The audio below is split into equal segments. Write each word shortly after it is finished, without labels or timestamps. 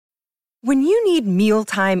When you need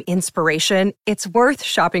mealtime inspiration, it's worth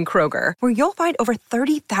shopping Kroger, where you'll find over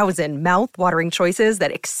 30,000 mouth-watering choices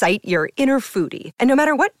that excite your inner foodie. And no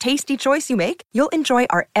matter what tasty choice you make, you'll enjoy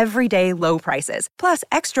our everyday low prices, plus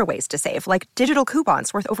extra ways to save, like digital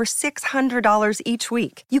coupons worth over $600 each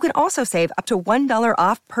week. You can also save up to $1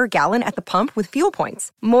 off per gallon at the pump with fuel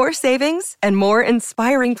points. More savings and more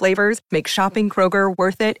inspiring flavors make shopping Kroger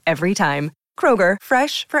worth it every time. Kroger,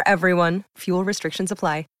 fresh for everyone. Fuel restrictions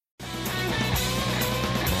apply.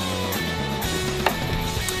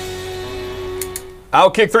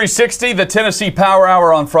 Outkick 360, the Tennessee Power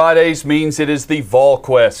Hour on Fridays means it is the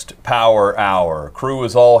VolQuest Power Hour. Crew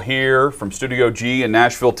is all here from Studio G in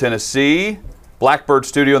Nashville, Tennessee. Blackbird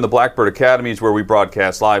Studio and the Blackbird Academy is where we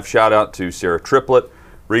broadcast live. Shout out to Sarah Triplett,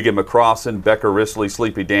 Regan McCrossan, Becca Risley,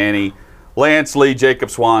 Sleepy Danny, Lance Lee, Jacob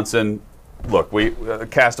Swanson. Look, we a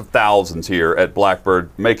cast of thousands here at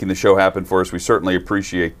Blackbird making the show happen for us. We certainly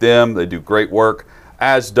appreciate them. They do great work,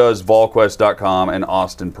 as does VolQuest.com and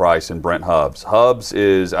Austin Price and Brent Hubbs. Hubbs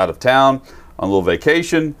is out of town on a little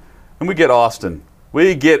vacation, and we get Austin.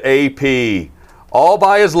 We get AP all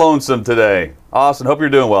by his lonesome today. Austin, hope you're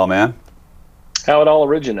doing well, man. How it all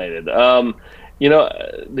originated.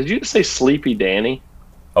 Did you just say Sleepy Danny?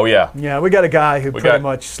 Oh, yeah. Yeah, we got a guy who pretty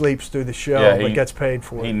much sleeps through the show but gets paid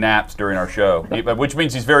for it. He naps during our show, which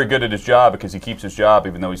means he's very good at his job because he keeps his job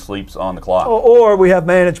even though he sleeps on the clock. Or we have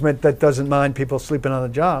management that doesn't mind people sleeping on the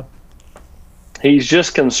job. He's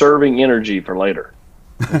just conserving energy for later.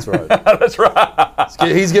 That's right. That's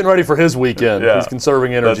right. He's getting ready for his weekend. Yeah. He's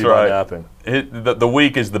conserving energy by napping. The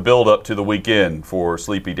week is the build-up to the weekend for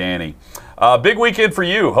Sleepy Danny. Big weekend for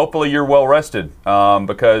you. Hopefully you're well rested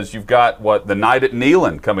because you've got, the night at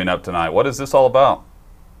Neyland coming up tonight. What is this all about?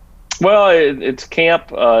 Well, it's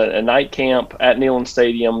camp, a night camp at Neyland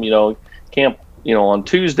Stadium. Camp, on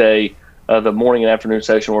Tuesday, the morning and afternoon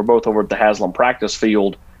session, we're both over at the Haslam practice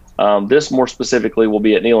field. This more specifically will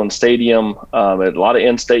be at Neyland Stadium. A lot of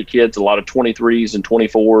in-state kids, a lot of 23s and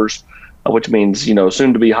 24s, which means,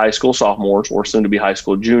 soon to be high school sophomores or soon to be high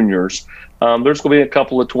school juniors. There's going to be a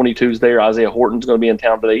couple of 22s there. Isaiah Horton's going to be in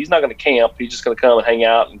town today. He's not going to camp. He's just going to come and hang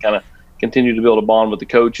out and kind of continue to build a bond with the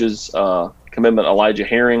coaches. Commitment Elijah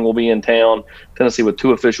Herring will be in town. Tennessee with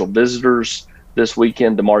 2 official visitors this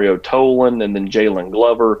weekend, DeMario Tolan and then Jalen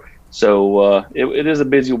Glover. So it is a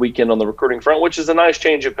busy weekend on the recruiting front, which is a nice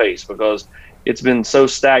change of pace because it's been so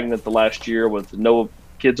stagnant the last year with no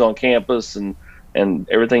kids on campus and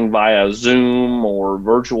everything via Zoom or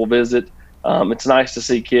virtual visit. It's nice to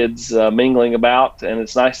see kids mingling about, and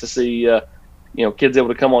it's nice to see kids able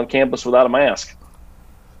to come on campus without a mask.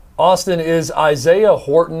 Austin, is Isaiah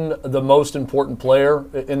Horton the most important player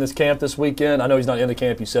in this camp this weekend? I know he's not in the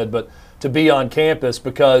camp, you said, but to be on campus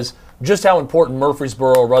because just how important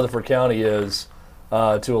Murfreesboro, Rutherford County is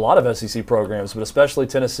to a lot of SEC programs, but especially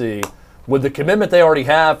Tennessee, with the commitment they already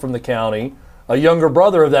have from the county, a younger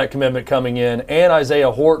brother of that commitment coming in, and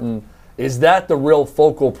Isaiah Horton. Is that the real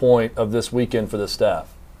focal point of this weekend for the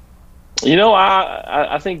staff?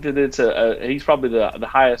 I think that he's probably the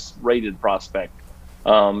highest rated prospect.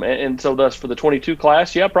 And so thus for the 22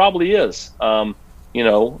 class, yeah, probably is.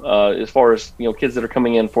 As far as, kids that are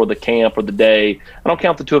coming in for the camp or the day, I don't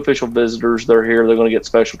count the 2 official visitors. They're here. They're going to get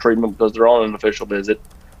special treatment because they're on an official visit.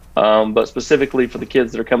 But specifically for the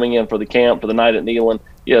kids that are coming in for the camp, for the night at Neyland,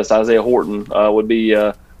 yes, Isaiah Horton would be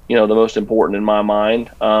the most important in my mind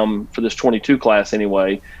for this 22 class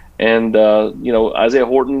anyway. And, Isaiah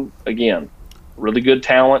Horton, again, really good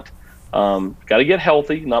talent. Got to get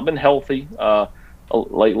healthy, not been healthy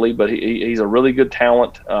lately, but he's a really good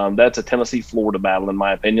talent. That's a Tennessee-Florida battle, in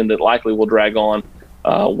my opinion, that likely will drag on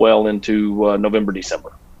well into November,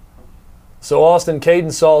 December. So, Austin,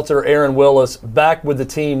 Caden Salter, Aaron Willis, back with the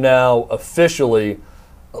team now officially.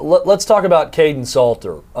 Let's talk about Caden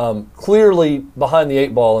Salter. Clearly behind the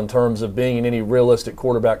 8 ball in terms of being in any realistic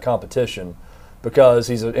quarterback competition because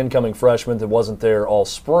he's an incoming freshman that wasn't there all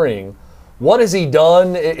spring. What has he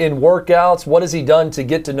done in workouts? What has he done to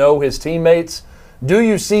get to know his teammates? Do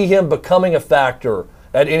you see him becoming a factor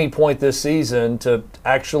at any point this season to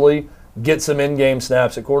actually get some in-game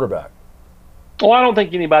snaps at quarterback? Well, I don't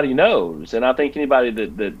think anybody knows, and I think anybody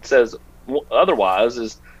that says otherwise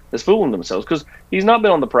is fooling themselves because he's not been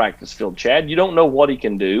on the practice field, Chad. You don't know what he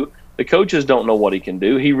can do. The coaches don't know what he can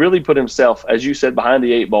do. He really put himself, as you said, behind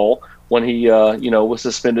the 8 ball when he was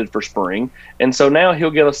suspended for spring. And so now he'll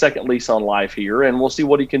get a second lease on life here, and we'll see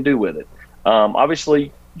what he can do with it.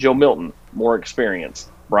 Obviously, Joe Milton, more experience.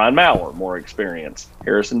 Brian Maurer, more experience.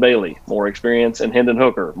 Harrison Bailey, more experience. And Hendon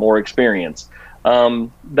Hooker, more experience.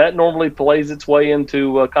 That normally plays its way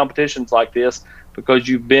into competitions like this because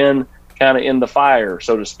you've been kind of in the fire,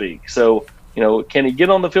 so to speak. So, can he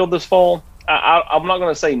get on the field this fall? I'm not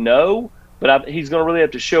going to say no, but he's going to really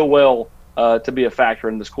have to show well to be a factor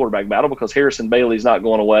in this quarterback battle, because Harrison Bailey's not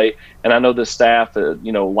going away. And I know this staff,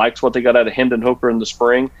 likes what they got out of Hendon Hooker in the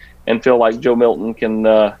spring, and feel like Joe Milton can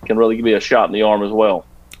really give me a shot in the arm as well.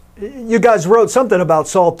 You guys wrote something about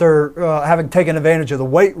Salter having taken advantage of the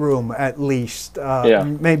weight room, at least,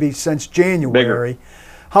 maybe since January. Bigger.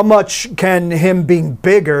 How much can him being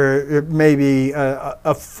bigger maybe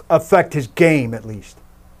affect his game, at least?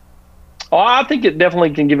 Oh, I think it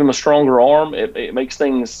definitely can give him a stronger arm. It makes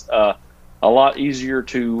things a lot easier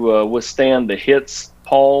to withstand the hits,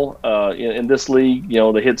 Paul. In this league,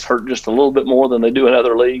 the hits hurt just a little bit more than they do in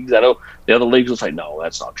other leagues. I know the other leagues will say, no,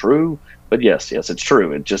 that's not true. But yes, it's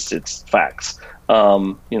true. It's facts.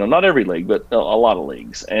 Not every league, but a lot of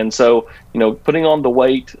leagues. And so, putting on the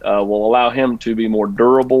weight will allow him to be more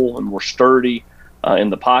durable and more sturdy in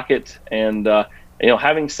the pocket. And,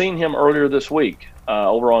 having seen him earlier this week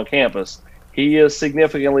over on campus, he is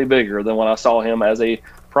significantly bigger than when I saw him as a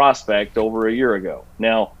prospect over a year ago.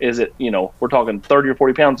 Now, is it, we're talking 30 or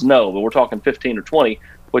 40 pounds? No, but we're talking 15 or 20,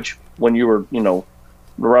 which when you were,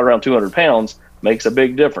 right around 200 pounds, makes a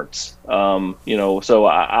big difference. So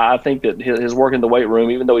I think that his work in the weight room,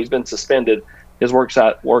 even though he's been suspended, his work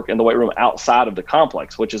in the weight room outside of the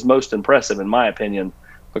complex, which is most impressive in my opinion,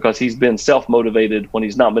 because he's been self-motivated when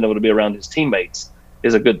he's not been able to be around his teammates,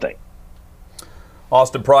 is a good thing.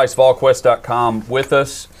 Austin Price, VolQuest.com with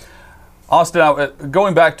us. Austin,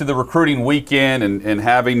 going back to the recruiting weekend and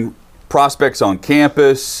having prospects on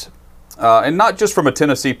campus, and not just from a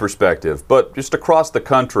Tennessee perspective, but just across the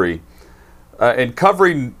country, and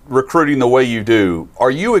covering recruiting the way you do,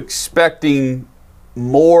 are you expecting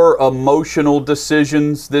more emotional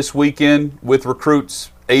decisions this weekend with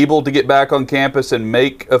recruits able to get back on campus and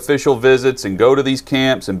make official visits and go to these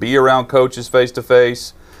camps and be around coaches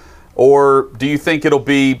face-to-face? Or do you think it'll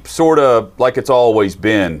be sort of like it's always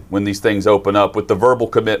been when these things open up, with the verbal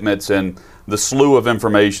commitments and the slew of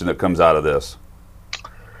information that comes out of this?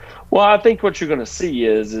 Well, I think what you're going to see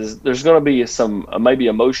is there's going to be some maybe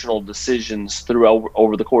emotional decisions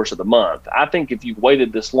over the course of the month. I think if you've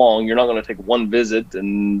waited this long, you're not going to take one visit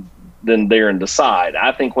and then there and decide.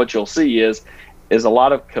 I think what you'll see is a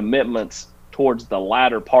lot of commitments towards the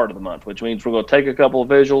latter part of the month, which means we're going to take a couple of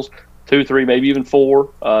visuals, 2, 3, maybe even 4,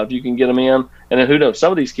 if you can get them in. And then who knows?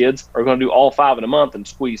 Some of these kids are going to do all 5 in a month and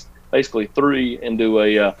squeeze basically 3 into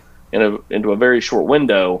a very short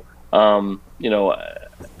window.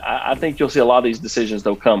 I think you'll see a lot of these decisions,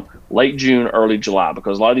 though, come late June, early July,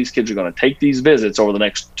 because a lot of these kids are going to take these visits over the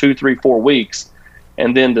next 2, 3, 4 weeks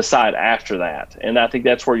and then decide after that. And I think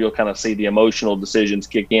that's where you'll kind of see the emotional decisions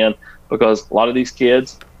kick in, because a lot of these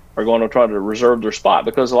kids are going to try to reserve their spot,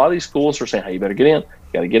 because a lot of these schools are saying, hey, you better get in.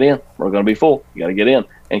 You got to get in. We're going to be full. You got to get in.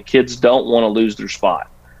 And kids don't want to lose their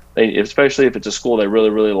spot. Especially if it's a school they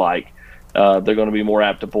really, really like, they're going to be more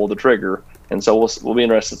apt to pull the trigger. And so we'll be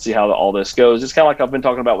interested to see how all this goes. It's kind of like I've been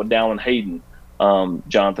talking about with Dallin Hayden,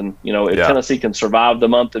 Jonathan. If Tennessee can survive the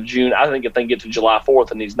month of June, I think if they get to July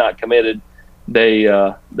 4th and he's not committed, they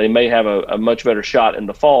may have a much better shot in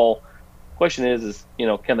the fall. Question is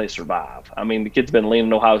can they survive? I mean, the kid's been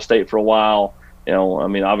leaning Ohio State for a while.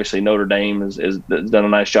 Obviously Notre Dame has done a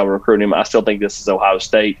nice job of recruiting him. I still think this is Ohio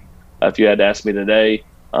State, if you had to ask me today.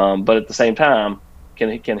 But at the same time, can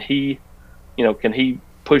he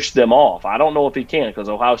push them off? I don't know if he can, because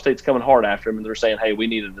Ohio State's coming hard after him, and they're saying, hey, we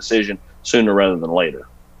need a decision sooner rather than later.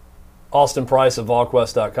 Austin Price of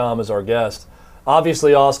VolQuest.com is our guest.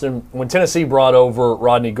 Obviously, Austin, when Tennessee brought over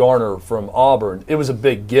Rodney Garner from Auburn, it was a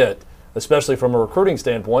big get, especially from a recruiting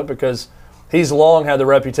standpoint, because he's long had the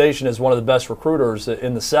reputation as one of the best recruiters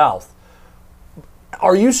in the South.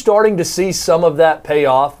 Are you starting to see some of that pay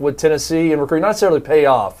off with Tennessee and recruiting? Not necessarily pay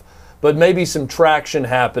off, but maybe some traction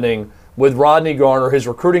happening with Rodney Garner, his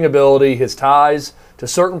recruiting ability, his ties to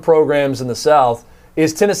certain programs in the South.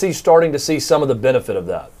 Is Tennessee starting to see some of the benefit of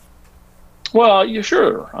that? Well, yeah,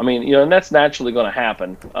 sure. I mean, and that's naturally going to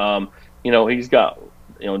happen. He's got,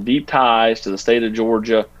 deep ties to the state of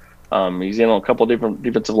Georgia. He's in on a couple of different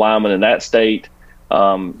defensive linemen in that state.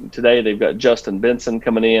 Today they've got Justin Benson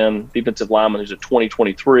coming in, defensive lineman who's a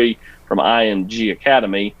 2023 from IMG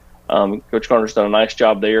Academy. Coach Garner's done a nice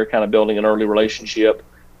job there, kind of building an early relationship.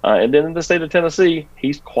 And then in the state of Tennessee,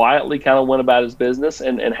 he's quietly kind of went about his business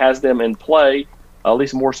and has them in play, at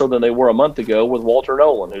least more so than they were a month ago, with Walter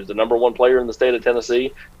Nolan, who's the number 1 player in the state of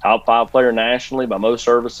Tennessee, top 5 player nationally by most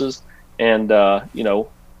services. And,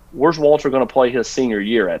 where's Walter going to play his senior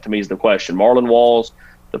year at, to me, is the question. Marlon Walls,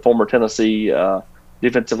 the former Tennessee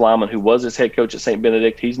defensive lineman who was his head coach at St.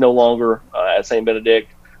 Benedict, he's no longer at St.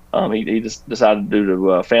 Benedict. He just decided due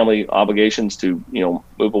to family obligations to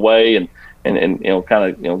move away and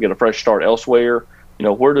kind of get a fresh start elsewhere.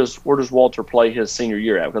 Where does Walter play his senior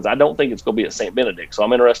year at? Because I don't think it's going to be at St. Benedict. So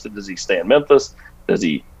I'm interested. Does he stay in Memphis? Does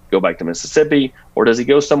he go back to Mississippi, or does he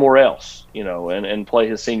go somewhere else? And play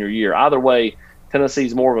his senior year. Either way,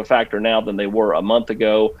 Tennessee's more of a factor now than they were a month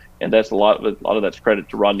ago, and that's a lot of that's credit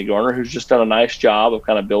to Rodney Garner, who's just done a nice job of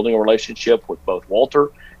kind of building a relationship with both Walter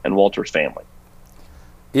and Walter's family.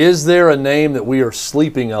 Is there a name that we are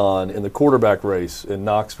sleeping on in the quarterback race in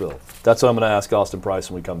Knoxville? That's what I'm going to ask Austin Price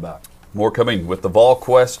when we come back. More coming with the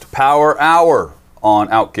VolQuest Power Hour on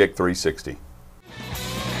Outkick 360.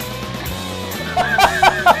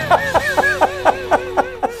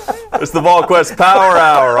 It's the VolQuest Power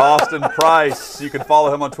Hour. Austin Price. You can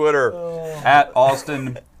follow him on Twitter at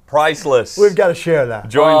Austin Priceless. We've got to share that.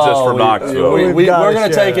 Joins us from Knoxville. We're going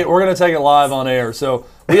to take it. We're going to take it live on air. So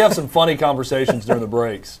we have some funny conversations during the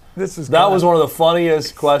breaks. That was one of the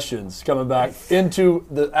funniest questions coming back into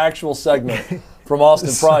the actual segment from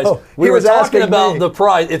Austin Price. We were talking about the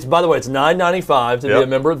price. By the way, it's $9.95 to be a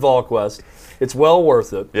member at VolQuest. It's well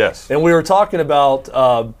worth it. Yes. And we were talking about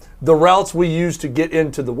the routes we use to get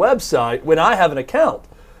into the website when I have an account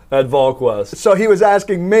at VolQuest. So he was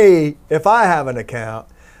asking me if I have an account,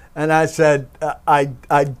 and I said, I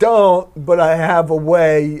don't, but I have a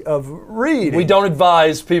way of reading. We don't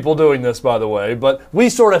advise people doing this, by the way, but we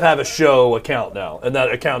sort of have a show account now, and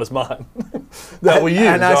that account is mine that we use.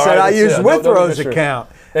 And I said, I use Withrow's account.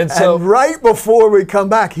 And right before we come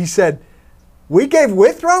back, he said, we gave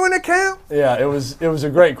Withrow an account? Yeah, it was a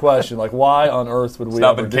great question. Like, why on earth would we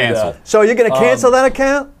ever do that? So you're going to cancel that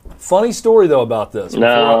account? Funny story, though, about this.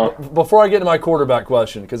 No. Before I get into my quarterback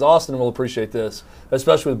question, because Austin will appreciate this,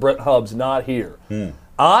 especially with Brent Hubbs not here.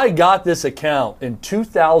 I got this account in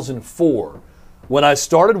 2004 when I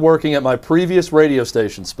started working at my previous radio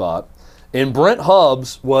station spot, and Brent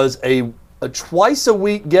Hubbs was a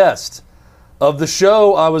twice-a-week guest of the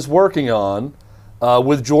show I was working on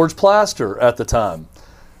with George Plaster at the time.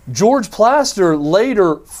 George Plaster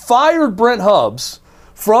later fired Brent Hubbs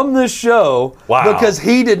from this show because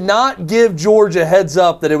he did not give George a heads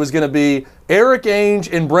up that it was going to be Eric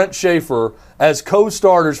Ainge and Brent Schaefer as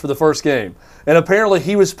co-starters for the first game. And apparently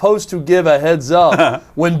he was supposed to give a heads up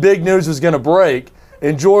when big news was going to break,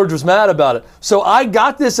 and George was mad about it. So I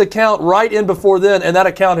got this account right in before then, and that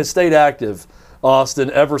account has stayed active,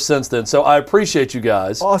 Austin, ever since then. So I appreciate you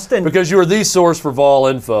guys, Austin, because you are the source for Vol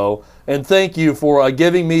info, and thank you for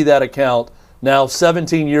giving me that account now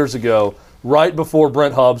 17 years ago, right before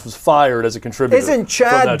Brent Hubbs was fired as a contributor. Isn't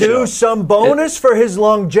Chad due some bonus for his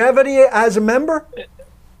longevity as a member?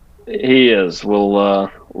 He is.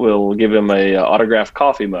 We'll give him a autographed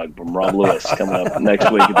coffee mug from Rob Lewis coming up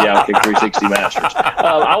next week at the Outkick 360 Masters.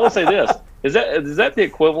 I will say this: is that the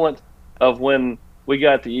equivalent of when we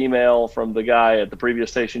got the email from the guy at the previous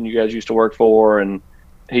station you guys used to work for, and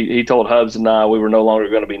he told Hubbs and I we were no longer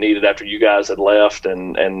going to be needed after you guys had left,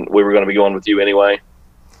 and we were going to be going with you anyway.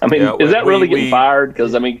 I mean, is that really getting fired?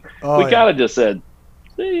 Because, I mean, we kind of just said,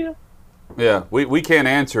 see ya. Yeah, we can't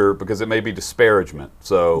answer because it may be disparagement.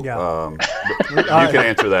 So you can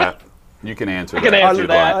answer that. You can answer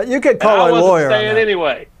that. You could call our lawyer. I wasn't staying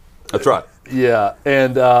anyway. That's right. Yeah,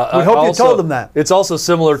 and we hope you told them that. It's also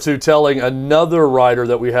similar to telling another writer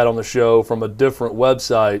that we had on the show from a different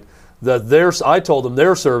website that I told them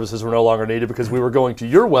their services were no longer needed because we were going to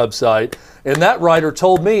your website, and that writer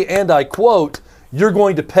told me, and I quote, "You're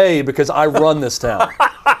going to pay because I run this town.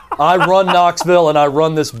 I run Knoxville, and I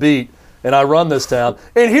run this beat, and I run this town."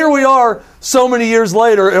 And here we are so many years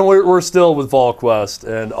later, and we're still with VolQuest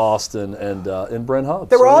and Austin and Brent Hubbs.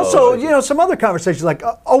 There were also, some other conversations like,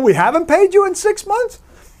 we haven't paid you in 6 months?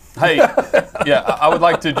 Hey, I would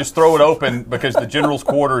like to just throw it open because the General's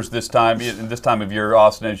quarters this time of year,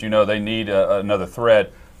 Austin, as you know, they need another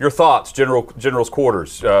thread. Your thoughts, General's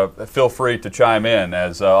quarters. Feel free to chime in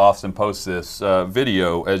as Austin posts this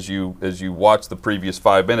video as you watch the previous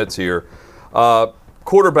 5 minutes here.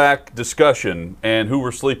 Quarterback discussion and who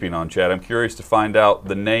we're sleeping on, Chad. I'm curious to find out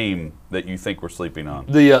the name that you think we're sleeping on.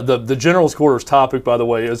 The General's quarters topic, by the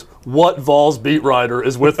way, is what Vols beat writer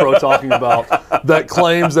is Withrow talking about that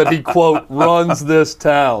claims that he, quote, runs the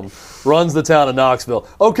town of Knoxville.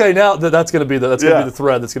 Okay, now that's going to be the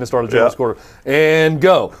thread that's going to start the General's quarter. And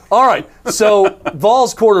go. All right, so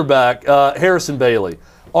Vols quarterback, Harrison Bailey.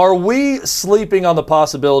 Are we sleeping on the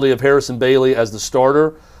possibility of Harrison Bailey as the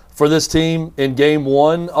starter for this team in Game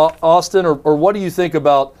 1, Austin? Or what do you think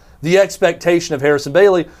about the expectation of Harrison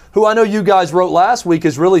Bailey, who I know you guys wrote last week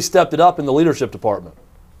has really stepped it up in the leadership department?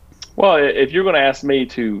 Well, if you're going to ask me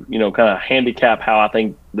to, kind of handicap how I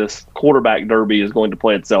think this quarterback derby is going to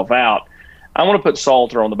play itself out, I want to put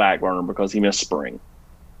Salter on the back burner because he missed spring.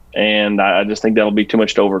 And I just think that'll be too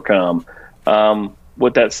much to overcome.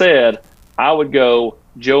 With that said, I would go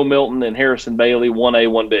Joe Milton and Harrison Bailey 1A,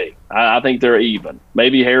 1B. I think they're even.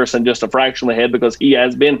 Maybe Harrison just a fraction ahead because he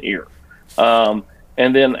has been here. And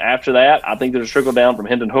then after that, I think there's a trickle down from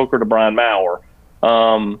Hendon Hooker to Brian Maurer.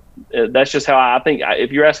 That's just how I think.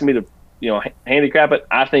 If you're asking me to, handicap it,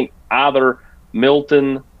 I think either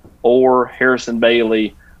Milton or Harrison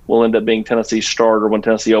Bailey will end up being Tennessee's starter when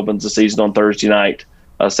Tennessee opens the season on Thursday night,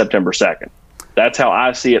 September 2nd. That's how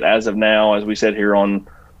I see it as of now, as we said here on,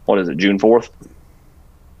 June 4th?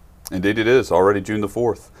 Indeed it is, already June the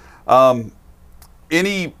 4th.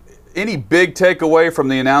 Any big takeaway from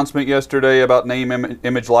the announcement yesterday about name,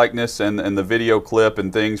 image, likeness, and the video clip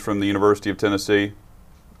and things from the University of Tennessee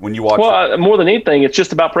when you watch it? More than anything, it's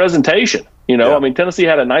just about presentation. Yeah. I mean, Tennessee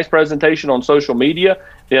had a nice presentation on social media.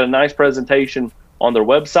 They had a nice presentation on their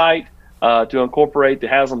website to incorporate the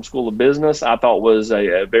Haslam School of Business. I thought was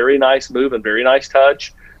a very nice move and very nice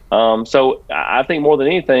touch. So I think more than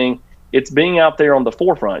anything, it's being out there on the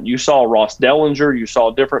forefront. You saw Ross Dellinger, you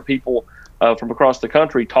saw different people from across the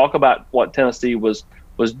country talk about what Tennessee was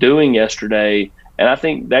doing yesterday, and I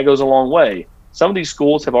think that goes a long way. Some of these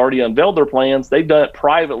schools have already unveiled their plans. They've done it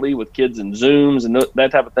privately with kids in Zooms and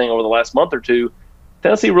that type of thing over the last month or two.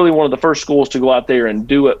 Tennessee really one of the first schools to go out there and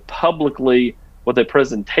do it publicly with a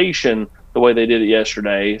presentation the way they did it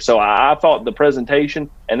yesterday. So I thought the presentation,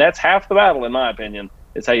 and that's half the battle in my opinion,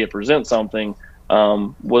 is how you present something,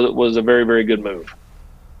 was a very, very good move.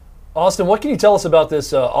 Austin, what can you tell us about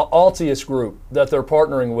this Altius group that they're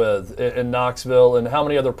partnering with in Knoxville, and how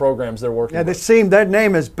many other programs they're working with? That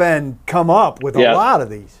name has been come up with a lot of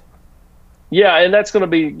these. Yeah, and that's going to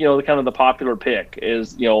be, kind of the popular pick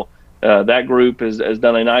is, that group has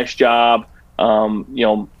done a nice job.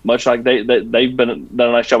 Much like they've done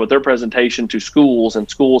a nice job with their presentation to schools, and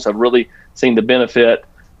schools have really seen the benefit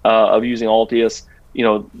of using Altius.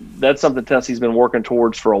 That's something Tennessee's been working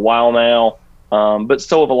towards for a while now, but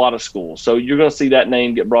so have a lot of schools. So you're going to see that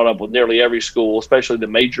name get brought up with nearly every school, especially the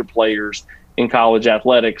major players in college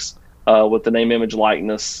athletics with the name, image,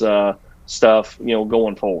 likeness stuff,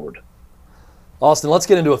 going forward. Austin, let's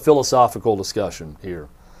get into a philosophical discussion here.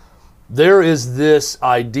 There is this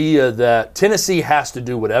idea that Tennessee has to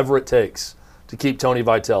do whatever it takes to keep Tony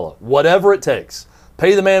Vitello. Whatever it takes.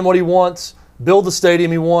 Pay the man what he wants, build the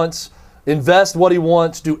stadium he wants, invest what he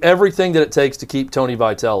wants, do everything that it takes to keep Tony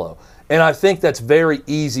Vitello. And I think that's very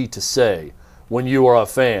easy to say when you are a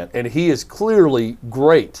fan. And he is clearly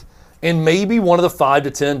great and maybe one of the 5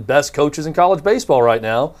 to 10 best coaches in college baseball right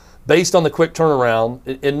now based on the quick turnaround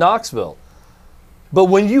in Knoxville. But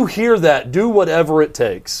when you hear that, do whatever it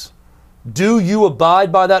takes, do you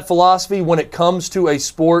abide by that philosophy when it comes to a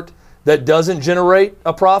sport that doesn't generate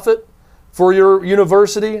a profit for your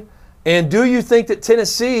university? And do you think that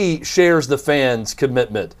Tennessee shares the fans'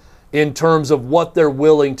 commitment in terms of what they're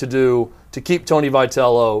willing to do to keep Tony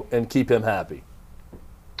Vitello and keep him happy?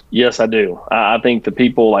 Yes, I do. I think the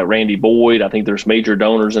people like Randy Boyd, I think there's major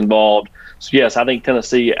donors involved. So, yes, I think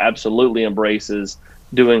Tennessee absolutely embraces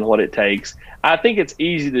doing what it takes. I think it's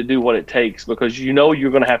easy to do what it takes because you're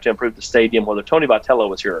going to have to improve the stadium whether Tony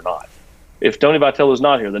Vitello is here or not. If Tony Vitello is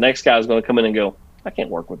not here, the next guy is going to come in and go, I can't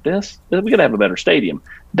work with this. We got to have a better stadium.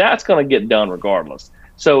 That's going to get done regardless.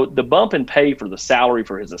 So the bump in pay for the salary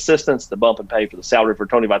for his assistants, the bump in pay for the salary for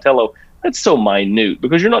Tony Vitello, that's so minute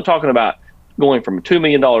because you're not talking about going from $2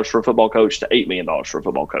 million for a football coach to $8 million for a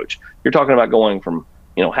football coach. You're talking about going from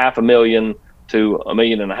 $500,000 to $1.5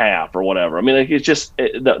 million or whatever. I mean, it's just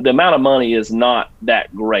the amount of money is not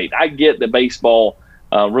that great. I get that baseball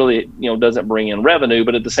really doesn't bring in revenue,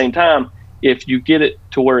 but at the same time, if you get it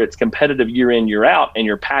to where it's competitive year in, year out, and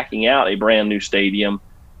you're packing out a brand new stadium,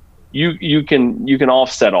 you can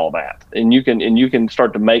offset all that, and you can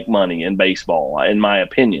start to make money in baseball, in my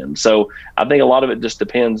opinion. So I think a lot of it just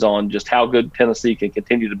depends on just how good Tennessee can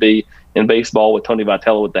continue to be in baseball with Tony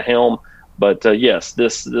Vitello at the helm. But yes,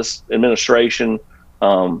 this administration,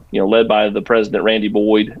 led by the president Randy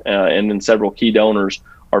Boyd, and then several key donors,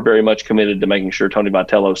 are very much committed to making sure Tony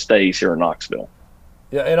Vitello stays here in Knoxville.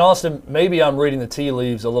 Yeah, and Austin, maybe I'm reading the tea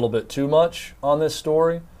leaves a little bit too much on this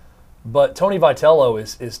story, but Tony Vitello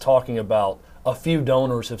is talking about a few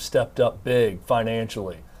donors have stepped up big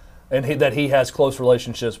financially, and that he has close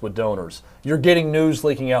relationships with donors. You're getting news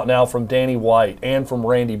leaking out now from Danny White and from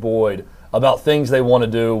Randy Boyd about things they want to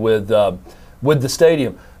do with the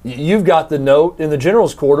stadium. You've got the note in the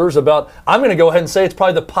general's quarters about, I'm going to go ahead and say it's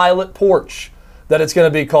probably the pilot porch that it's going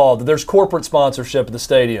to be called, that there's corporate sponsorship at the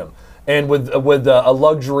stadium and with a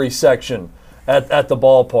luxury section at the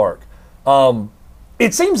ballpark.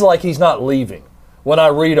 It seems like he's not leaving when I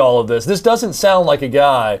read all of this. This doesn't sound like a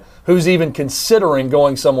guy who's even considering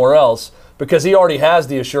going somewhere else because he already has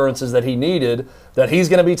the assurances that he needed, that he's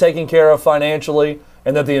going to be taken care of financially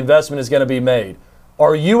and that the investment is going to be made.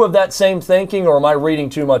 Are you of that same thinking, or am I reading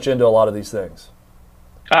too much into a lot of these things?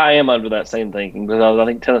 I am under that same thinking because I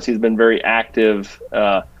think Tennessee's been very active,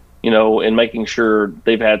 in making sure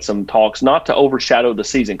they've had some talks, not to overshadow the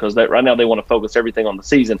season, because right now they want to focus everything on the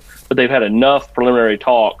season, but they've had enough preliminary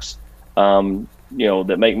talks,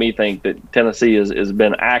 that make me think that Tennessee has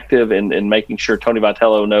been active in making sure Tony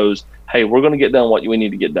Vitello knows, hey, we're going to get done what we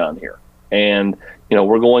need to get done here. And,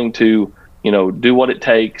 we're going to, do what it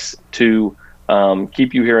takes to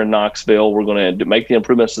keep you here in Knoxville. We're going to make the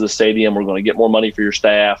improvements to the stadium. We're going to get more money for your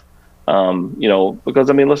staff. Because,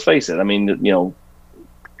 let's face it.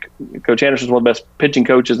 Coach Anderson's one of the best pitching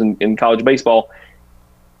coaches in college baseball.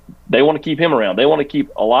 They want to keep him around. They want to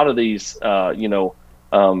keep a lot of these,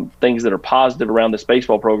 things that are positive around this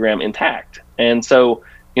baseball program intact. And so,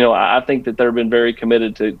 I think that they've been very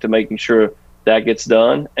committed to making sure that gets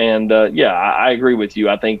done. And, I agree with you.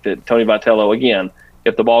 I think that Tony Vitello, again,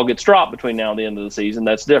 if the ball gets dropped between now and the end of the season,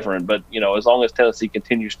 that's different. But, as long as Tennessee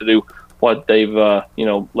continues to do what they've,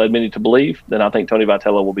 led many to believe, then I think Tony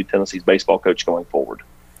Vitello will be Tennessee's baseball coach going forward.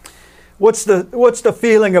 What's the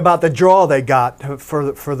feeling about the draw they got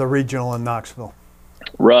for the regional in Knoxville?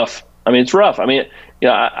 Rough. It's rough.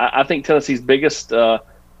 I think Tennessee's biggest,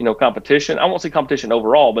 competition, I won't say competition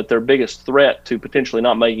overall, but their biggest threat to potentially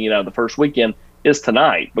not making it out of the first weekend is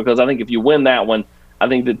tonight. Because I think if you win that one, I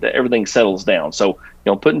think that everything settles down. So,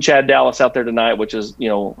 putting Chad Dallas out there tonight, which is,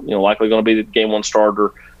 likely going to be the game one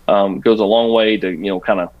starter, goes a long way to,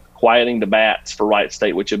 kind of quieting the bats for Wright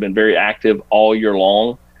State, which have been very active all year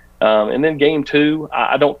long. And then game two,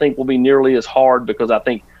 I don't think will be nearly as hard because I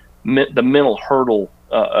think the mental hurdle,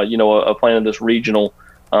 of playing in this regional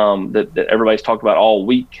that everybody's talked about all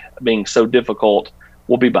week being so difficult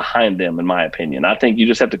will be behind them, in my opinion. I think you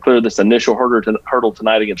just have to clear this initial hurdle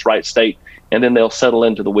tonight against Wright State, and then they'll settle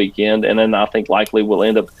into the weekend, and then I think likely we'll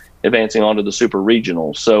end up advancing on to the super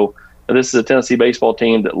regional. So this is a Tennessee baseball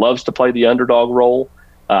team that loves to play the underdog role.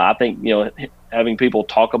 I think, having people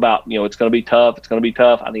talk about, it's going to be tough.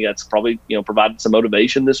 I think that's probably, provided some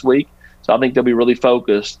motivation this week. So I think they'll be really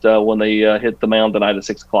focused when they hit the mound tonight at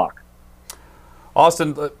 6:00.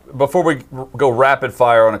 Austin, before we go rapid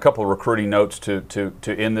fire on a couple of recruiting notes to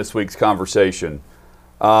end this week's conversation,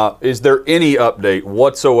 is there any update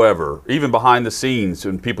whatsoever, even behind the scenes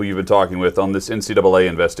and people you've been talking with on this NCAA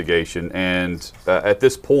investigation? And at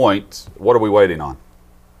this point, what are we waiting on?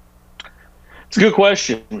 It's a good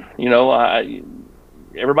question.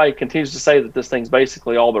 Everybody continues to say that this thing's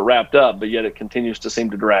basically all but wrapped up, but yet it continues to seem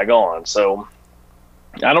to drag on. So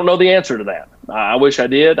I don't know the answer to that. I wish I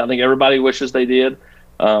did. I think everybody wishes they did.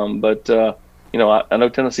 But I know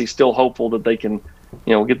Tennessee's still hopeful that they can,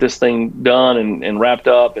 get this thing done and wrapped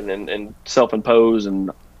up and self-impose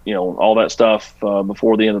and, all that stuff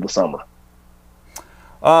before the end of the summer.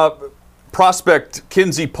 Prospect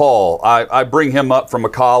Kinsey Paul, I bring him up from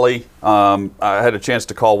McCallie. I had a chance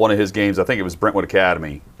to call one of his games. I think it was Brentwood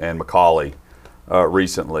Academy and McCallie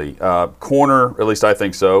recently. Corner, at least I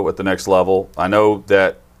think so, at the next level. I know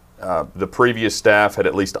that the previous staff had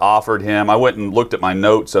at least offered him. I went and looked at my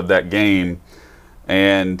notes of that game,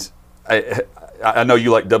 and I know you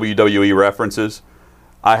like WWE references.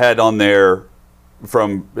 I had on there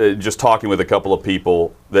from just talking with a couple of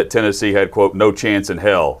people that Tennessee had, quote, no chance in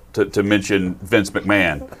hell, to mention Vince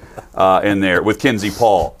McMahon in there with Kinsey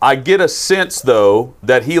Paul. I get a sense, though,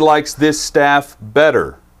 that he likes this staff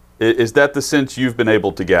better. Is that the sense you've been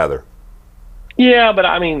able to gather? Yeah, but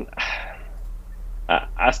I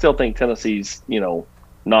still think Tennessee's,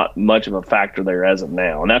 not much of a factor there as of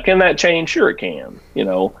now. Now, can that change? Sure it can. He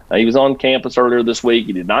was on campus earlier this week.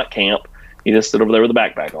 He did not camp. He just stood over there with a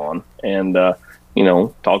backpack on and,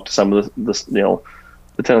 talk to some of the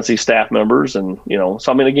Tennessee staff members. And,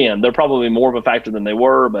 so, again, they're probably more of a factor than they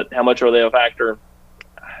were, but how much are they a factor?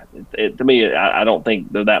 To me, I don't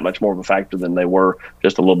think they're that much more of a factor than they were,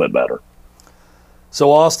 just a little bit better.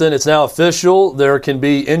 So, Austin, it's now official. There can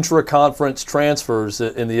be intra-conference transfers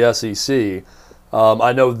in the SEC.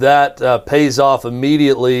 I know that pays off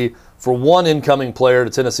immediately for one incoming player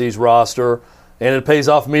to Tennessee's roster, and it pays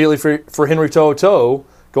off immediately for Henry To'oTo'o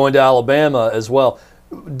going to Alabama as well.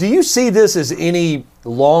 Do you see this as any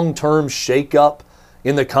long-term shakeup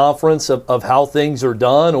in the conference of how things are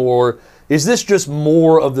done, or is this just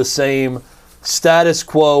more of the same status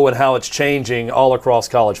quo and how it's changing all across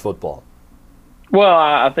college football? Well,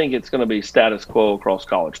 I think it's going to be status quo across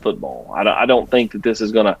college football. I don't think that this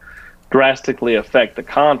is going to drastically affect the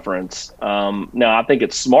conference. Now, I think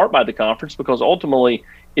it's smart by the conference because ultimately,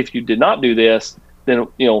 if you did not do this, then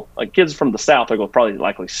like kids from the South are going to probably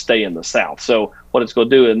likely stay in the South. So what it's going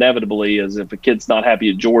to do inevitably is if a kid's not happy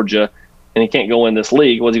at Georgia and he can't go in this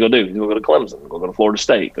league, what's he going to do? He's going to go to Clemson, going to go to Florida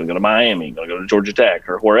State, going to go to Miami, going to go to Georgia Tech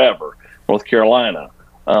or wherever, North Carolina.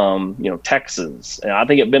 Texas, and I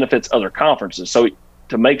think it benefits other conferences. So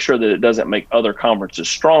to make sure that it doesn't make other conferences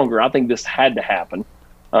stronger, I think this had to happen.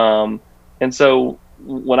 And so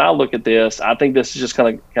when I look at this, I think this is just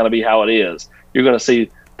going to kind of be how it is. You're going to see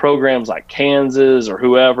programs like Kansas or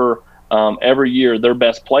whoever, every year their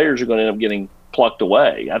best players are going to end up getting plucked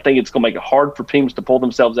away. I think it's going to make it hard for teams to pull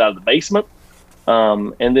themselves out of the basement.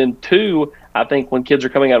 And then two, I think when kids are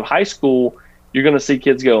coming out of high school, you're going to see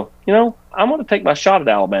kids go, I'm going to take my shot at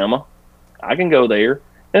Alabama. I can go there.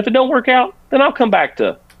 And if it don't work out, then I'll come back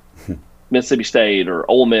to Mississippi State or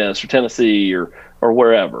Ole Miss or Tennessee or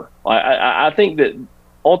wherever. I think that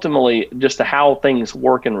ultimately just how things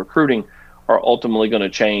work in recruiting are ultimately going to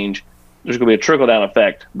change. There's going to be a trickle-down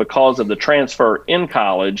effect because of the transfer in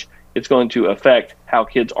college. It's going to affect how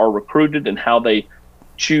kids are recruited and how they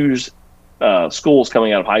choose schools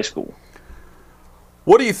coming out of high school.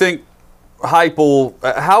 What do you think how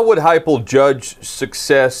would Heupel judge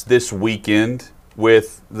success this weekend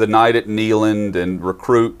with the night at Neyland and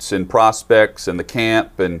recruits and prospects and the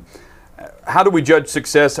camp? And how do we judge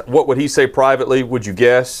success? What would he say privately, would you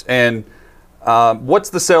guess? And what's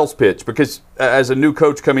the sales pitch? Because as a new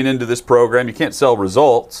coach coming into this program, you can't sell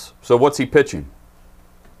results. So what's he pitching?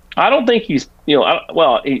 I don't think he's, he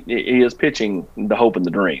is pitching the hope and the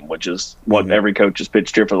dream, which is what every coach has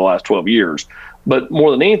pitched here for the last 12 years. But more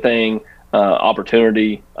than anything,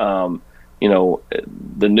 opportunity, the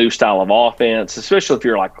new style of offense, especially if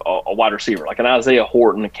you're like a wide receiver, like an Isaiah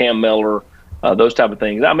Horton, a Cam Miller, those type of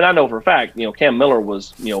things. I mean, I know for a fact, Cam Miller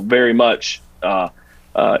was, very much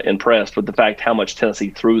impressed with the fact how much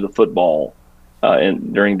Tennessee threw the football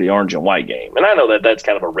during the orange and white game. And I know that that's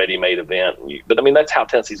kind of a ready-made event, but I mean, that's how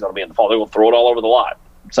Tennessee's going to be in the fall. They're going to throw it all over the lot.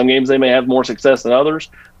 Some games they may have more success than others.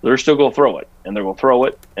 They're still going to throw it, and they're going to throw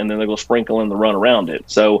it, and then they're going to sprinkle in the run around it.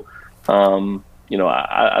 So,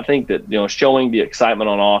 I think that, showing the excitement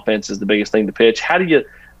on offense is the biggest thing to pitch. How do you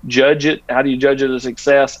judge it? How do you judge it as a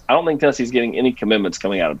success? I don't think Tennessee's getting any commitments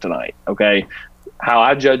coming out of tonight. Okay. How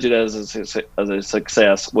I judge it as a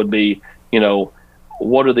success would be,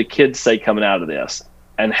 what do the kids say coming out of this,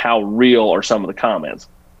 and how real are some of the comments?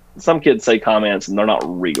 Some kids say comments and they're not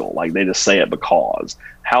real. Like they just say it because.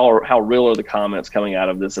 How real are the comments coming out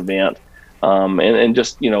of this event? And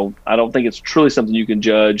just, I don't think it's truly something you can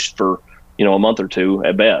judge for, a month or two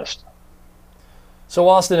at best. So,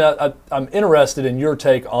 Austin, I'm interested in your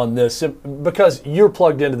take on this because you're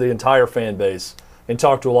plugged into the entire fan base and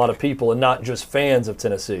talk to a lot of people and not just fans of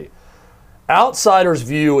Tennessee. Outsiders'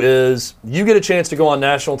 view is you get a chance to go on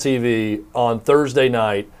national TV on Thursday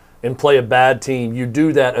night and play a bad team. You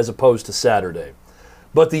do that as opposed to Saturday.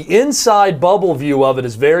 But the inside bubble view of it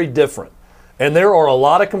is very different. And there are a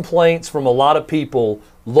lot of complaints from a lot of people,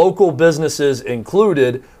 local businesses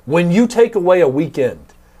included, when you take away a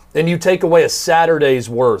weekend and you take away a Saturday's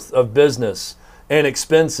worth of business and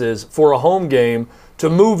expenses for a home game to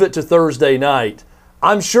move it to Thursday night.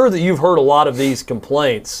 I'm sure that you've heard a lot of these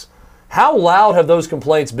complaints. How loud have those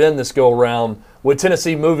complaints been this go-around with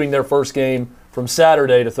Tennessee moving their first game from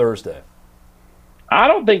Saturday to Thursday? I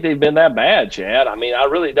don't think they've been that bad, Chad. I mean, I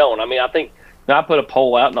really don't. I mean, I think I put a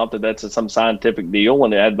poll out, not that that's some scientific deal,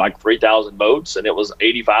 when it had like 3,000 votes, and it was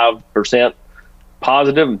 85%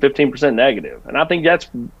 positive and 15% negative. And I think that's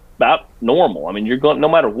about normal. I mean, you're going, no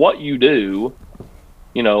matter what you do,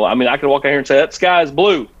 I could walk out here and say, that sky is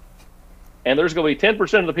blue. And there's going to be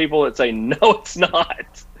 10% of the people that say, no, it's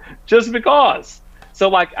not, just because.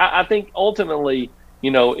 So, I think ultimately,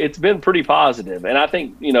 it's been pretty positive. And I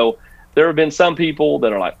think, there have been some people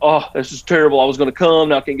that are like, oh, this is terrible. I was going to come.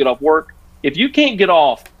 Now I can't get off work. If you can't get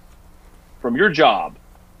off from your job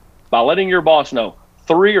by letting your boss know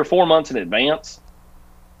 3 or 4 months in advance,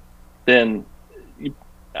 then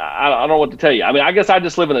I don't know what to tell you. I mean, I guess I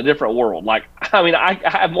just live in a different world. I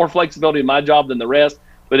have more flexibility in my job than the rest.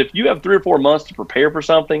 But if you have 3 or 4 months to prepare for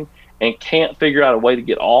something and can't figure out a way to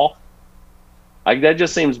get off, that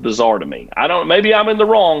just seems bizarre to me. Maybe I'm in the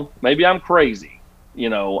wrong. Maybe I'm crazy.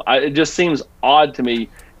 It just seems odd to me.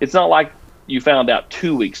 It's not like you found out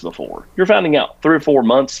 2 weeks before. You're finding out 3 or 4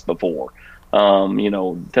 months before.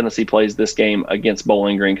 Tennessee plays this game against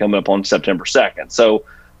Bowling Green coming up on September 2nd. So,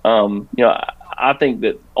 I think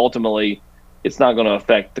that ultimately, it's not going to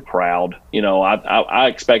affect the crowd. You know,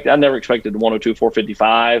 I never expected 102,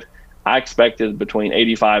 455. I expected between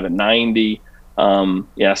 85 and 90.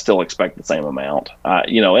 I still expect the same amount.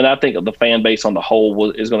 And I think the fan base on the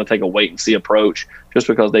whole is going to take a wait and see approach, just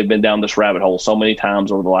because they've been down this rabbit hole so many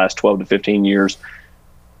times over the last 12 to 15 years.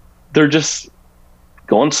 They're just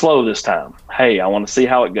going slow this time. Hey, I want to see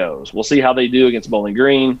how it goes. We'll see how they do against Bowling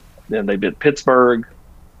Green. Then they beat Pittsburgh.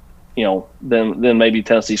 Then maybe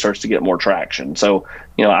Tennessee starts to get more traction. So,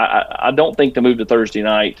 I don't think the move to Thursday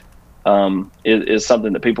night is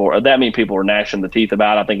something that many people are gnashing the teeth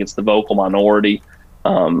about. I think it's the vocal minority.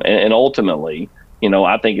 And ultimately,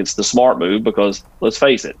 I think it's the smart move, because let's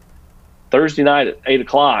face it, Thursday night at 8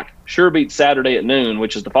 o'clock sure beats Saturday at noon,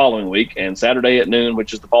 which is the following week, and Saturday at noon,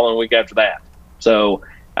 which is the following week after that. So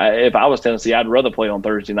if I was Tennessee, I'd rather play on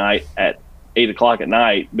Thursday night at 8 o'clock at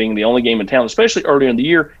night, being the only game in town, especially earlier in the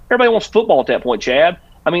year. Everybody wants football at that point, Chad.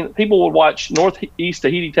 I mean, people would watch Northeast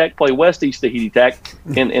Tahiti Tech play West-East Tahiti Tech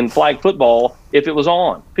in flag football if it was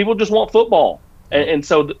on. People just want football. And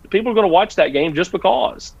so people are going to watch that game just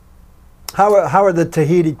because. How are the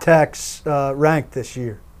Tahiti Techs ranked this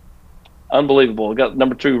year? Unbelievable. We got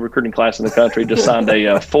number 2 recruiting class in the country, just signed a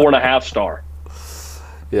 4.5 star.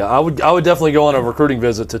 Yeah, I would definitely go on a recruiting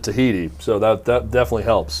visit to Tahiti, so that definitely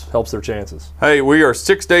helps their chances. Hey, we are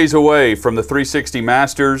 6 days away from the 360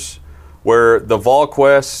 Masters, where the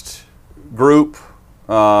VolQuest group,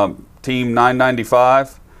 Team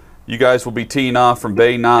 995, you guys will be teeing off from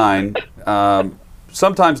Bay 9,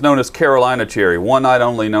 sometimes known as Carolina Cherry, one night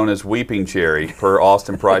only known as Weeping Cherry, per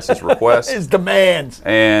Austin Price's request. His demands.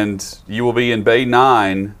 And you will be in Bay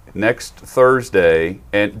 9 next Thursday.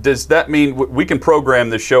 And does that mean we can program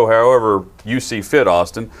this show however you see fit,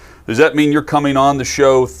 Austin? Does that mean you're coming on the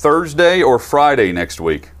show Thursday or Friday next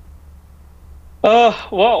week?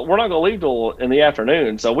 Well, we're not going to leave till in the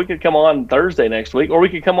afternoon, so we could come on Thursday next week, or we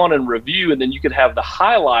could come on and review, and then you could have the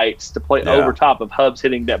highlights to play over top of Hubs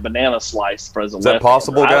hitting that banana slice for his left. Is that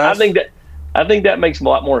possible, guys? I think that makes a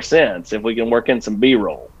lot more sense if we can work in some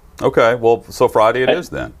B-roll. Okay, well, so Friday it is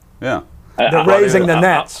then. Yeah. They're raising the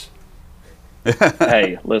nets.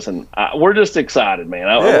 Hey, listen, we're just excited, man.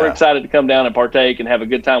 We're excited to come down and partake and have a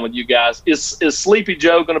good time with you guys. Is Sleepy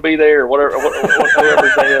Joe going to be there? Whatever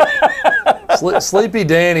his name is. Sleepy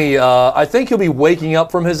Danny, I think he'll be waking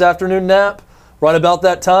up from his afternoon nap right about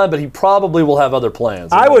that time, but he probably will have other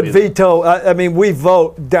plans. I would veto. I mean, we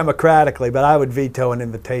vote democratically, but I would veto an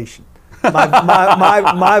invitation.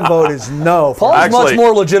 My vote is no. Paul's much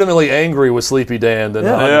more legitimately angry with Sleepy Dan than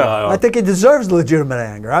I am. I think he deserves legitimate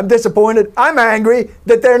anger. I'm disappointed. I'm angry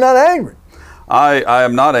that they're not angry. I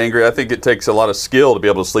am not angry. I think it takes a lot of skill to be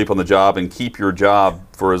able to sleep on the job and keep your job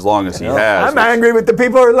for as long as he has. I'm angry with the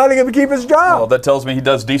people who are letting him keep his job. Well, that tells me he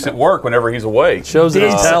does decent work whenever he's awake. Shows that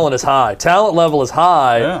his talent is high. Talent level is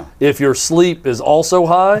high if your sleep is also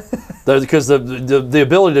high, because the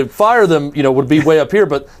ability to fire them, would be way up here.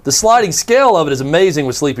 But the sliding scale of it is amazing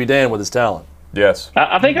with Sleepy Dan with his talent. Yes.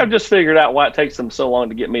 I think I've just figured out why it takes them so long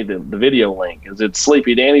to get me the video link. Is it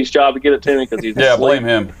Sleepy Danny's job to get it to me because he's asleep? Blame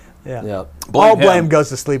him. Yeah. All blame goes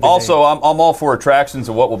to Sleepy Dan. Also, I'm all for attractions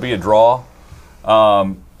of what will be a draw.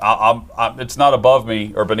 It's not above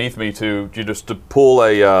me or beneath me to pull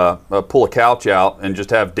a couch out and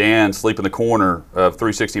just have Dan sleep in the corner of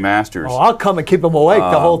 360 Masters. Oh, I'll come and keep him awake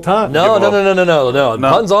the whole time. No.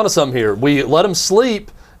 Putton's onto something here. We let him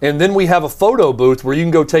sleep, and then we have a photo booth where you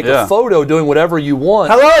can go take a photo doing whatever you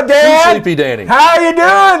want. Hello, Dan. Sleepy Danny. How are you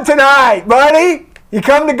doing tonight, buddy? You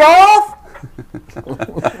come to golf?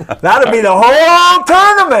 That'll be the whole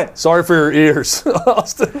tournament. Sorry for your ears,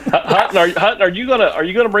 Austin. Hutton, are you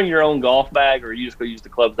gonna bring your own golf bag, or are you just gonna use the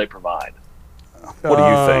clubs they provide? What do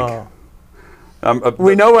you think?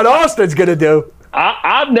 We know what Austin's gonna do.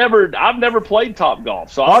 I've never played Top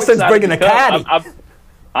Golf, so Austin's bringing a caddy.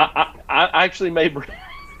 I actually may bring.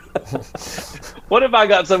 What if I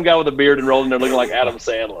got some guy with a beard and rolling there looking like Adam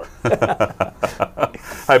Sandler?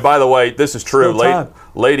 Hey, by the way, this is true.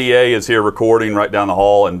 Lady A is here recording right down the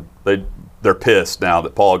hall, and they're pissed now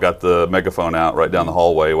that Paul got the megaphone out right down the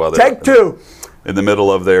hallway while they're Take two. In the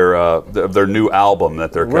middle of their new album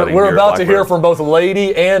that they're cutting. We're about to hear from both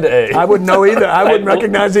Lady and A. I wouldn't know either. I wouldn't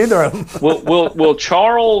recognize either of them. Will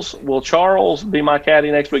Charles be my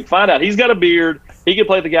caddy next week? Find out. He's got a beard. He could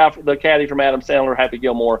play the caddy from Adam Sandler, Happy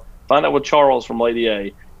Gilmore. Find out with Charles from Lady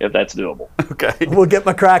A if that's doable. Okay. We'll get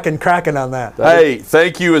McCracken cracking on that. Hey,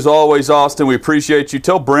 thank you as always, Austin. We appreciate you.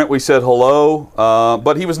 Tell Brent we said hello,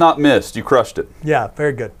 but he was not missed. You crushed it. Yeah,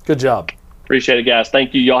 very good. Good job. Appreciate it, guys.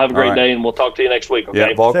 Thank you. Y'all have a great day, and we'll talk to you next week, okay?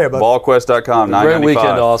 Yeah, VolQuest.com, Great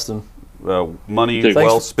weekend, Austin. money Thanks-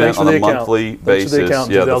 well spent thanks for on a the account. monthly Thanks for the basis. account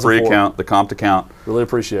in Yeah, the free 2004. account, the Compt account. Really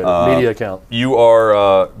appreciate it. Media account. You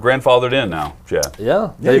are grandfathered in now, Chad.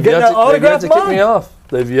 Yeah. you're They've getting yet an to autographed kick me mug. off.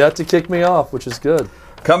 They've yet to kick me off, which is good.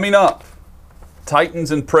 Coming up,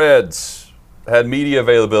 Titans and Preds had media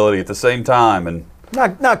availability at the same time, and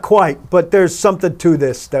Not quite, but there's something to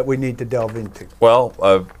this that we need to delve into. well,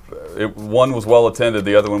 one was well attended,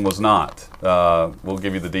 the other one was not. We'll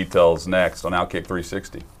give you the details next on Outkick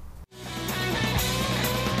 360.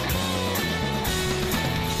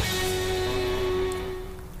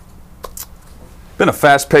 Been a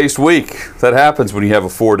fast-paced week. That happens when you have a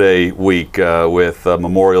 4-day week with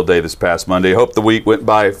Memorial Day this past Monday. Hope the week went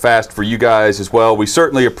by fast for you guys as well. We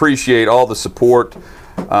certainly appreciate all the support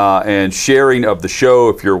and sharing of the show.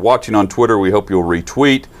 If you're watching on Twitter, we hope you'll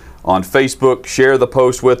retweet. On Facebook, share the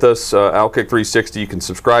post with us, Outkick 360. You can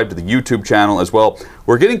subscribe to the YouTube channel as well.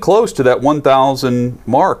 We're getting close to that 1,000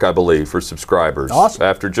 mark, I believe, for subscribers. Awesome.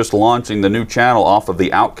 After just launching the new channel off of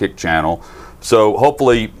the Outkick channel. So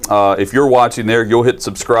hopefully, if you're watching there, you'll hit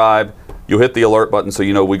subscribe. You'll hit the alert button so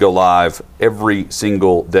you know we go live every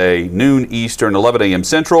single day, noon Eastern, 11 a.m.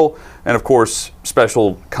 Central, and of course,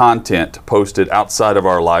 special content posted outside of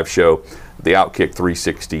our live show, the Outkick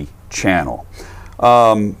 360 channel.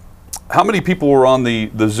 How many people were on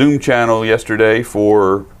the Zoom channel yesterday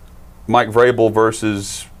for Mike Vrabel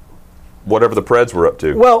versus whatever the Preds were up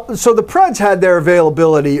to? Well, so the Preds had their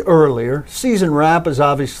availability earlier. Season wrap is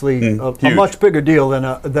obviously a huge. much bigger deal than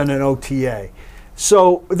an OTA.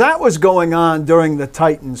 So that was going on during the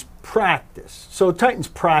Titans practice. So Titans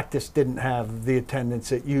practice didn't have the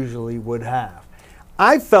attendance it usually would have.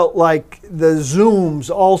 I felt like the Zooms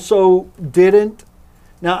also didn't.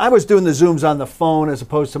 Now, I was doing the Zooms on the phone as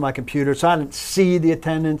opposed to my computer, so I didn't see the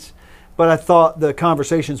attendance, but I thought the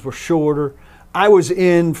conversations were shorter. I was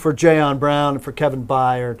in for Jayon Brown and for Kevin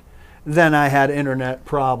Byard. Then I had internet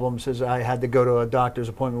problems as I had to go to a doctor's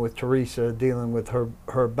appointment with Teresa dealing with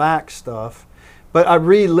her back stuff. But I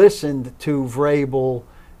re-listened to Vrabel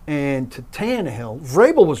and to Tannehill.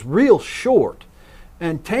 Vrabel was real short,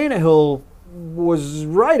 and Tannehill was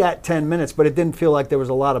right at 10 minutes, but it didn't feel like there was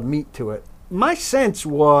a lot of meat to it. My sense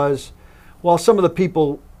was, while some of the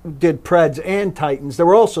people did Preds and Titans, there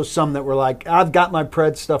were also some that were like, I've got my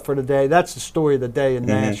Preds stuff for today. That's the story of the day in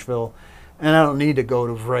Nashville, and I don't need to go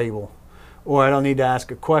to Vrabel, or I don't need to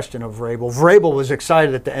ask a question of Vrabel. Vrabel was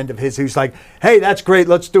excited at the end of his. He was like, hey, that's great.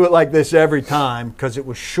 Let's do it like this every time because it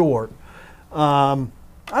was short. I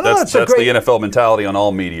don't know. That's That's a great, the NFL mentality on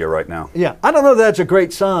all media right now. yeah, I don't know if that's a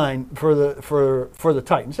great sign for the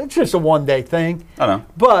Titans. It's just a one-day thing. I know.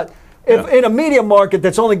 But if Yeah. in a media market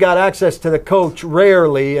that's only got access to the coach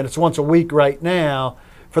rarely, and it's once a week right now,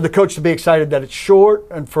 for the coach to be excited that it's short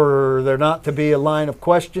and for there not to be a line of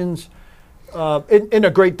questions, in a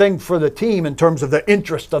great thing for the team in terms of the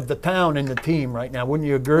interest of the town in the team right now. Wouldn't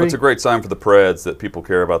you agree? It's a great sign for the Preds that people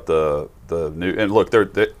care about the new. And look, they were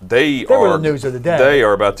the news of the day. They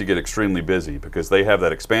are about to get extremely busy because they have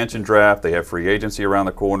that expansion draft. They have free agency around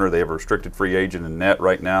the corner. They have a restricted free agent in net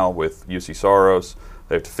right now with UC Saros.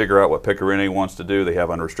 They have to figure out what Pecorine wants to do. They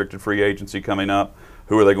have unrestricted free agency coming up.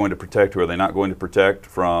 Who are they going to protect? Who are they not going to protect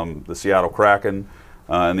from the Seattle Kraken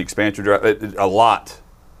and the expansion draft? A lot.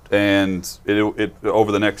 And it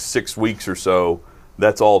over the next 6 weeks or so,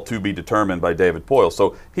 that's all to be determined by David Poyle.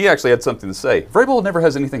 So he actually had something to say. Vrabel never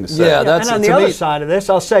has anything to say. Yeah, that's and on to the other me- side of this,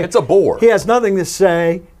 I'll say It's a bore. He has nothing to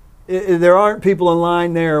say. There aren't people in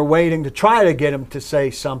line there waiting to try to get him to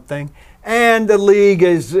say something. And the league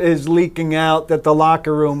is leaking out that the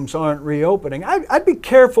locker rooms aren't reopening. I'd be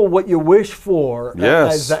careful what you wish for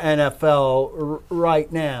Yes. as the NFL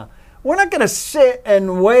right now. We're not going to sit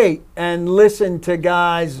and wait and listen to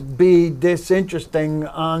guys be disinteresting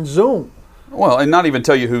on Zoom. Well, and not even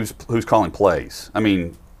tell you who's calling plays. I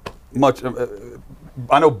mean, much.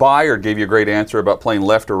 I know Byard gave you a great answer about playing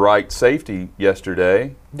left or right safety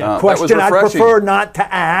yesterday. Question I'd prefer not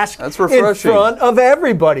to ask That's refreshing. in front of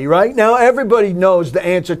everybody. Right now, everybody knows the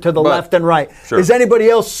answer to the left and right. Sure. Does anybody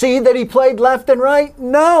else see that he played left and right?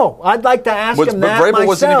 No. I'd like to ask him that Vrabel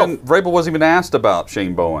myself. Vrabel wasn't even asked about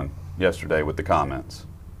Shane Bowen yesterday with the comments.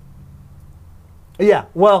 Yeah,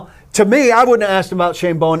 well, to me, I wouldn't have asked about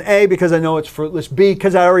Shane Bowen, A, because I know it's fruitless, B,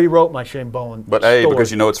 because I already wrote my Shane Bowen But story.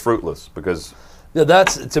 because you know it's fruitless. Because Yeah,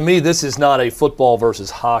 that's to me. This is not a football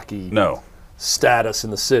versus hockey no, status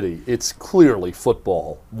in the city. It's clearly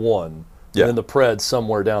football one, Yeah. and then the Preds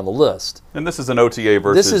somewhere down the list. and this is an OTA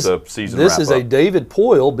versus a season This wrap is a up. David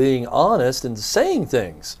Poyle being honest and saying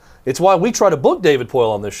things. It's why we try to book David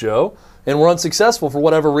Poyle on this show, and we're unsuccessful for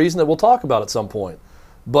whatever reason that we'll talk about at some point.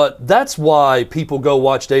 But that's why people go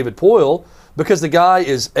watch David Poyle, because the guy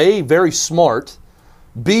is A, very smart,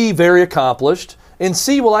 B, very accomplished, and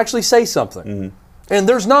C, will actually say something. Mm-hmm. And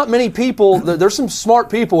there's not many people, there's some smart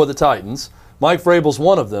people with the Titans. Mike Vrabel's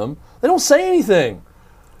one of them. They don't say anything.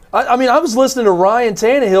 I mean, I was listening to Ryan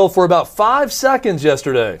Tannehill for about 5 seconds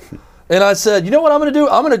yesterday. And I said, you know what I'm going to do?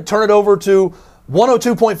 I'm going to turn it over to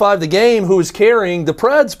 102.5 The Game, who is carrying the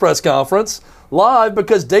Preds press conference live,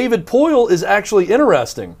 because David Poyle is actually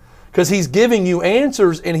interesting because he's giving you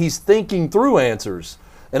answers and he's thinking through answers.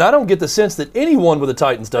 And I don't get the sense that anyone with the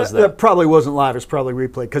Titans does that. That probably wasn't live. It's probably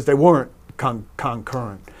replayed because they weren't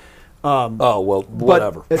concurrent.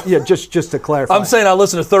 Whatever. But, yeah, just to clarify. I'm saying I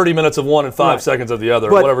listen to 30 minutes of one and 5 seconds of the other,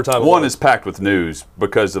 But whatever time it One was. is packed with news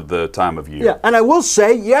because of the time of year. Yeah, and I will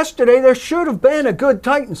say, yesterday there should have been a good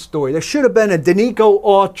Titans story. There should have been a Danico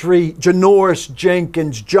Autry, Janoris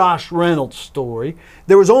Jenkins, Josh Reynolds story.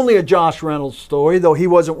 There was only a Josh Reynolds story, though he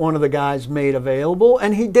wasn't one of the guys made available,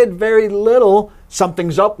 and he did very little.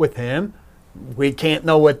 Something's up with him. We can't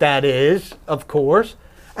know what that is, of course.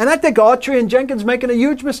 And I think Autry and Jenkins making a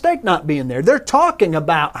huge mistake not being there. They're talking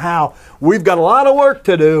about how we've got a lot of work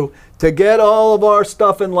to do to get all of our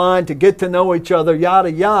stuff in line, to get to know each other, yada,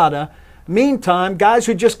 yada. Meantime, guys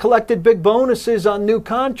who just collected big bonuses on new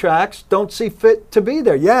contracts don't see fit to be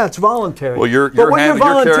there. Yeah, it's voluntary. Well, you're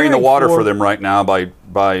carrying the water for them right now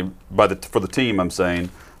for the team, I'm saying,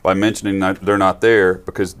 by mentioning that they're not there,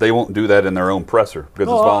 because they won't do that in their own presser because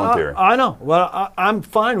it's voluntary. I know. Well, I'm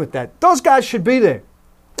fine with that. Those guys should be there.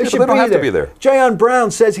 They don't have to be there. Jayon Brown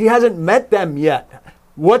says he hasn't met them yet.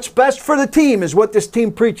 What's best for the team is what this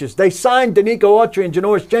team preaches. They signed Danico Autry and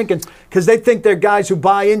Janoris Jenkins because they think they're guys who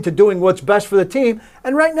buy into doing what's best for the team.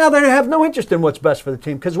 And right now they have no interest in what's best for the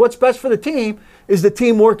team, because what's best for the team is the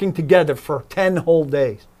team working together for 10 whole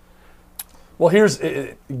days. Well, here's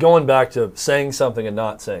going back to saying something and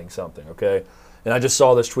not saying something, okay? And I just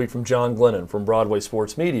saw this tweet from John Glennon from Broadway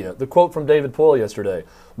Sports Media. The quote from David Poyle yesterday: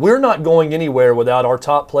 "We're not going anywhere without our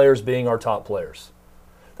top players being our top players."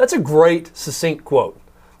 That's a great, succinct quote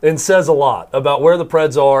and says a lot about where the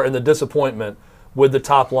Preds are and the disappointment with the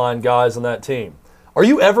top-line guys on that team. Are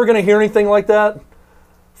you ever going to hear anything like that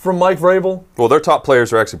from Mike Vrabel? Well, their top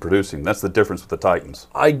players are actually producing. That's the difference with the Titans.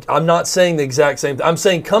 I'm not saying the exact same thing. I'm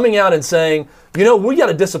saying coming out and saying, you know, we got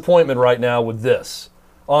a disappointment right now with this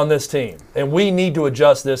on this team, and we need to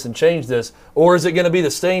adjust this and change this, or is it going to be the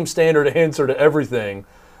same standard answer to everything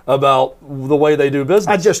about the way they do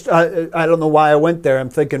business? I don't know why I went there. I'm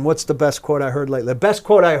thinking, what's the best quote I heard lately? The best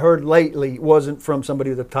quote I heard lately wasn't from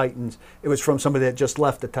somebody with the Titans. It was from somebody that just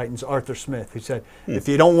left the Titans, Arthur Smith, who said, if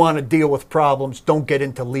you don't want to deal with problems, don't get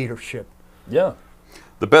into leadership. Yeah.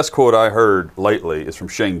 The best quote I heard lately is from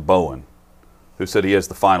Shane Bowen, who said he has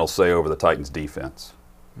the final say over the Titans' defense.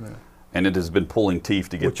 Yeah. And it has been pulling teeth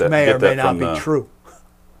to get Which that. may get or that may not from be true.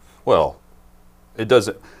 Well, it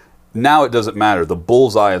doesn't. Now it doesn't matter. The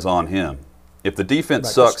bullseye is on him. If the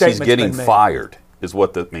defense sucks, he's getting fired, is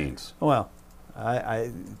what that means. Well,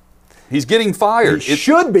 he's getting fired. He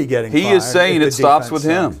should be getting fired. He is saying it stops with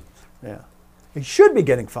him. Yeah. He should be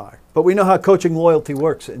getting fired. But we know how coaching loyalty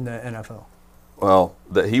works in the NFL. Well,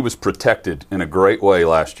 that he was protected in a great way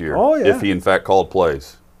last year. Oh, yeah. If he in fact called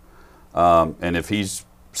plays. And if he's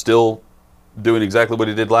still doing exactly what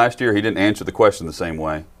he did last year, he didn't answer the question the same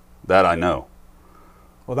way. That I know.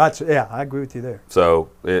 Well, I agree with you there. So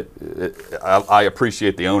I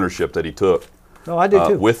appreciate the ownership that he took. No, I do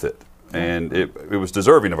too. With it, and it was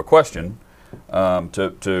deserving of a question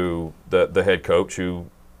to the head coach, who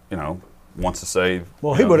wants to say.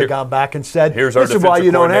 Well, he would have gone back and said, "Here's our this is why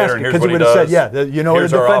you don't ask it," because he would have said, "Yeah, you know what a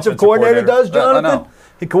defensive coordinator does, Jonathan? I know.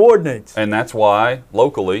 He coordinates." And that's why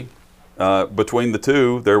locally, between the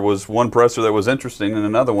two, there was one presser that was interesting and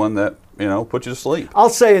another one that put you to sleep.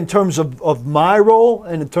 I'll say, in terms of my role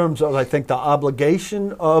and in terms of, I think, the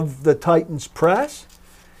obligation of the Titans press,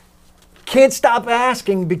 can't stop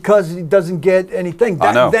asking because he doesn't get anything.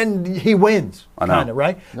 I know. Then he wins, kind of,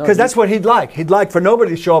 right? Because that's what he'd like. He'd like for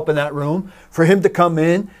nobody to show up in that room, for him to come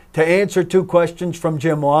in, to answer 2 questions from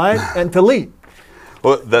Jim White, and to leave.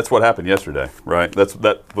 Well, that's what happened yesterday, right? That's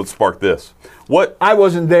what sparked this. What I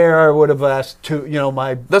wasn't there, I would have asked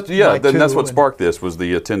that's what sparked this, was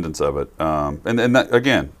the attendance of it, and that,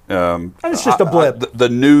 again, and it's just a blip. The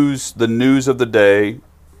news of the day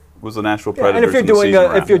was the Nashville Predators. And if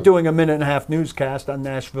you're and doing a minute-and-a-half newscast on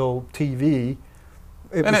Nashville TV,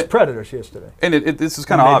 it was Predators yesterday. And this is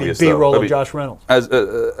kind of obvious, though. B-roll of Josh Reynolds.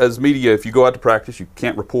 As media, if you go out to practice, you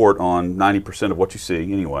can't report on 90% of what you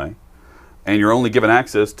see anyway. And you're only given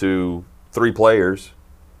access to 3 players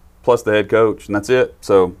plus the head coach, and that's it.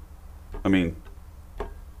 So,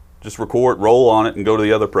 just record, roll on it, and go to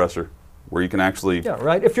the other presser. where you can actually. Yeah,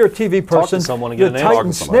 right. If you're a TV person, to someone and get the an answer.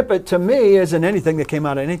 Titan snippet to me isn't anything that came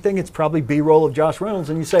out of anything. It's probably B-roll of Josh Reynolds,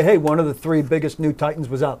 and you say, hey, one of the 3 biggest new Titans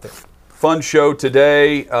was out there. Fun show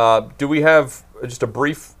today. Do we have just a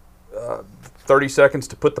brief 30 seconds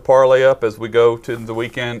to put the parlay up as we go to the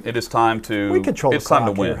weekend? It is time to. We control it's the time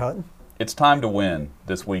to clock win. here, Hutton. It's time to win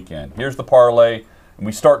this weekend. Here's the parlay, and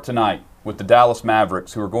we start tonight with the Dallas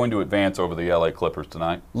Mavericks, who are going to advance over the LA Clippers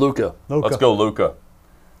tonight. Luka. Let's go, Luka.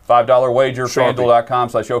 $5 wager, Sharpie.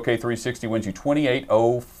 FanDuel.com/OK360 wins you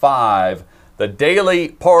 $28.05. The daily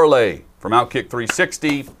parlay from Outkick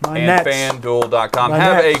 360 My and Nets. FanDuel.com. My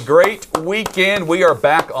Have Nets. a great weekend. We are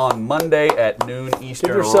back on Monday at noon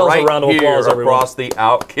Eastern, yourselves a right round of here applause, everyone. across the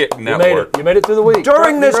Outkick You made Network. it. You made it through the week.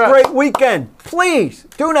 During this Congrats. great weekend, please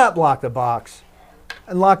do not block the box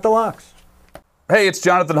and lock the locks. Hey, it's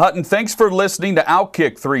Jonathan Hutton. Thanks for listening to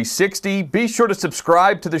Outkick 360. Be sure to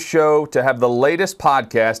subscribe to the show to have the latest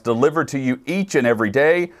podcast delivered to you each and every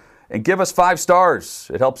day. And give us 5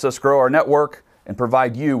 stars. It helps us grow our network and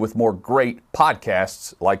provide you with more great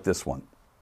podcasts like this one.